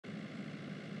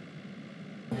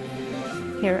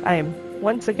Here I am,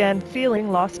 once again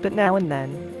feeling lost, but now and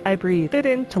then, I breathe it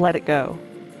in to let it go.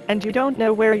 And you don't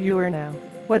know where you are now,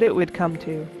 what it would come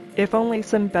to. If only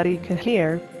somebody could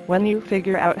hear, when you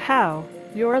figure out how,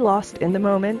 you're lost in the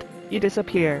moment, you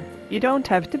disappear. You don't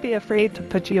have to be afraid to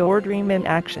put your dream in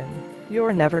action.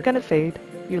 You're never gonna fade.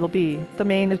 You'll be the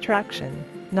main attraction,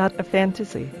 not a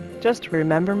fantasy. Just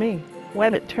remember me,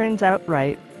 when it turns out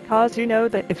right, cause you know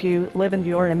that if you live in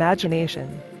your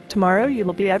imagination, tomorrow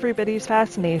you'll be everybody's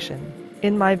fascination.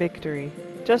 In my victory,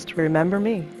 just remember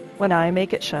me, when I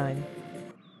make it shine.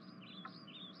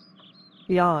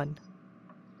 Yawn.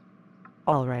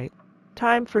 Alright.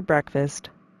 Time for breakfast.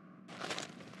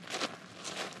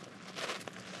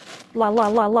 La la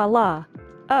la la la.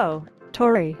 Oh,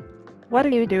 Tori. What are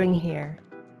you doing here?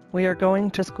 We are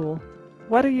going to school.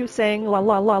 What are you saying, la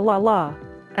la la la la?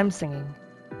 I'm singing.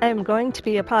 I am going to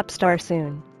be a pop star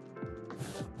soon.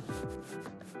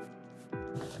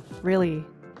 Really?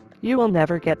 You will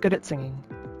never get good at singing.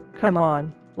 Come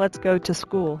on, let's go to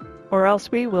school, or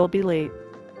else we will be late.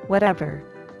 Whatever.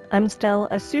 I'm still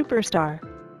a superstar.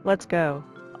 Let's go.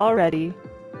 Already.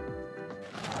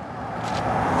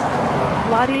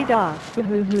 La-dee-da,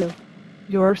 hoo-hoo-hoo.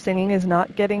 Your singing is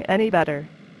not getting any better.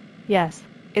 Yes,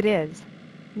 it is.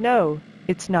 No,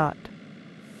 it's not.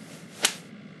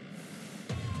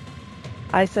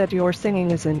 I said your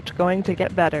singing isn't going to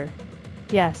get better.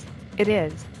 Yes, it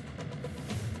is.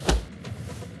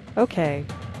 Okay,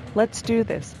 let's do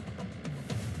this.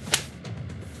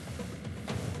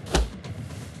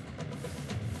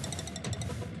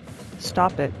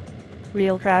 Stop it.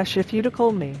 We'll crash if you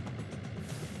tickle me.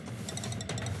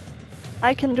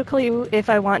 I can tickle you if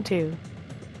I want to.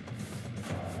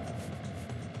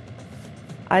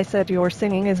 I said your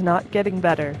singing is not getting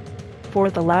better. For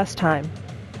the last time.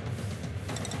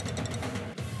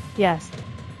 Yes,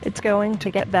 it's going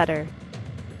to get better.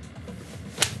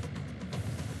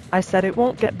 I said it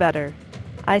won't get better.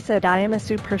 I said I am a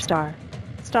superstar.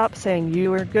 Stop saying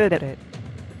you are good at it.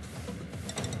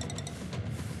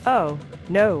 Oh,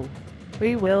 no.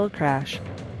 We will crash.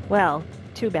 Well,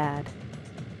 too bad.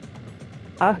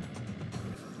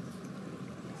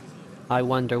 I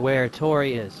wonder where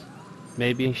Tori is.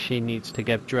 Maybe she needs to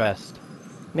get dressed.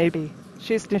 Maybe.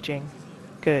 She's stitching.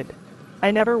 Good.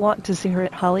 I never want to see her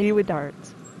at Hollywood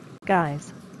Arts.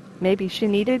 Guys, maybe she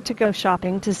needed to go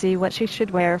shopping to see what she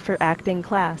should wear for acting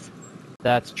class.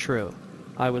 That's true.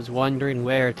 I was wondering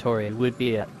where Tori would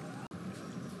be at.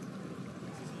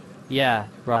 Yeah,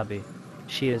 Robbie.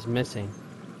 She is missing.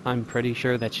 I'm pretty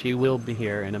sure that she will be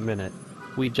here in a minute.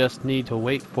 We just need to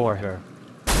wait for her.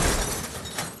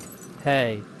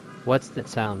 Hey, what's that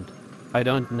sound? I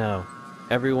don't know.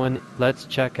 Everyone, let's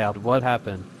check out what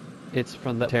happened. It's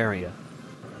from that area.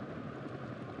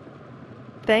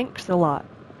 Thanks a lot,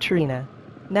 Trina.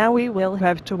 Now we will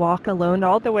have to walk alone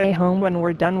all the way home when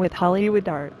we're done with Hollywood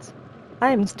Arts.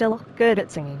 I am still good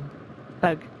at singing.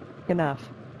 Ugh, enough.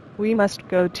 We must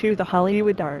go to the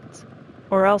Hollywood Arts,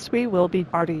 or else we will be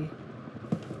party.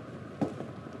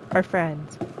 Our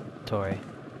friends. Tori,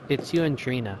 it's you and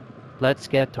Trina. Let's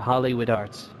get to Hollywood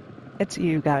Arts. It's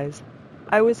you guys.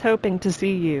 I was hoping to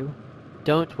see you.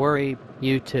 Don't worry,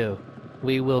 you too.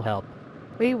 We will help.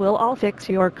 We will all fix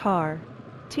your car.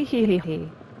 Tee-hee-hee-hee.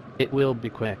 It will be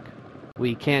quick.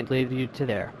 We can't leave you to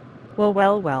there.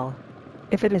 Well.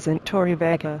 If it isn't Tori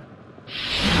Vega.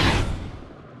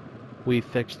 We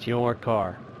fixed your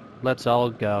car. Let's all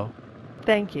go.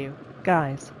 Thank you,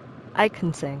 guys. I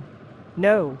can sing.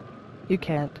 No, you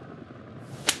can't.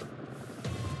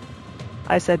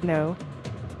 I said no.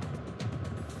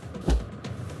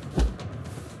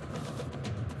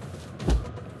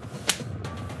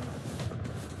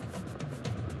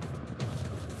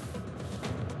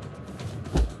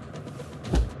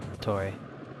 Tori,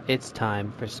 it's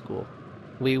time for school.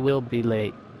 We will be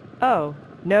late. Oh,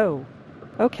 no.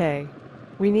 Okay.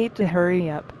 We need to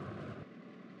hurry up.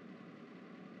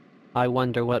 I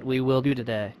wonder what we will do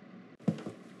today.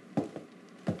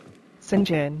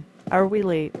 Sinjin, are we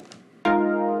late?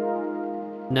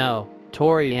 No,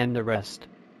 Tori and the rest.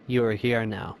 You are here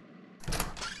now.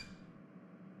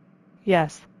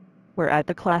 Yes. We're at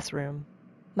the classroom.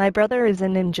 My brother is a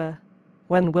ninja.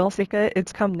 When will Sika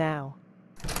it's come now?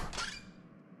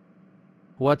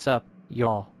 What's up,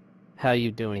 y'all? How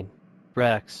you doing?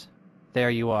 Rex,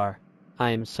 there you are. I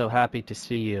am so happy to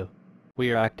see you.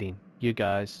 We're acting, you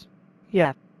guys.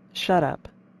 Yeah, shut up.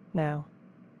 Now.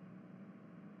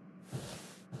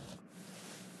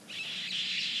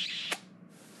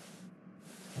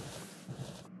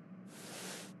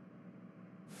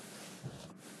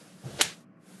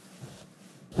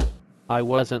 I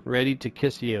wasn't ready to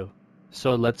kiss you.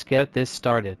 So let's get this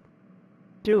started.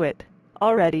 Do it,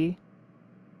 already.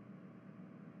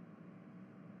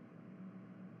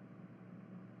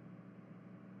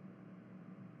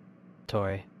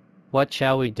 Tori. What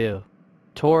shall we do?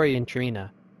 Tori and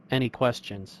Trina, any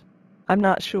questions? I'm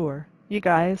not sure, you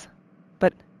guys.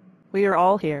 But we are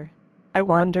all here. I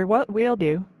wonder what we'll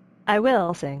do. I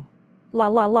will sing. La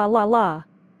la la la la.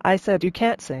 I said you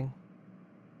can't sing.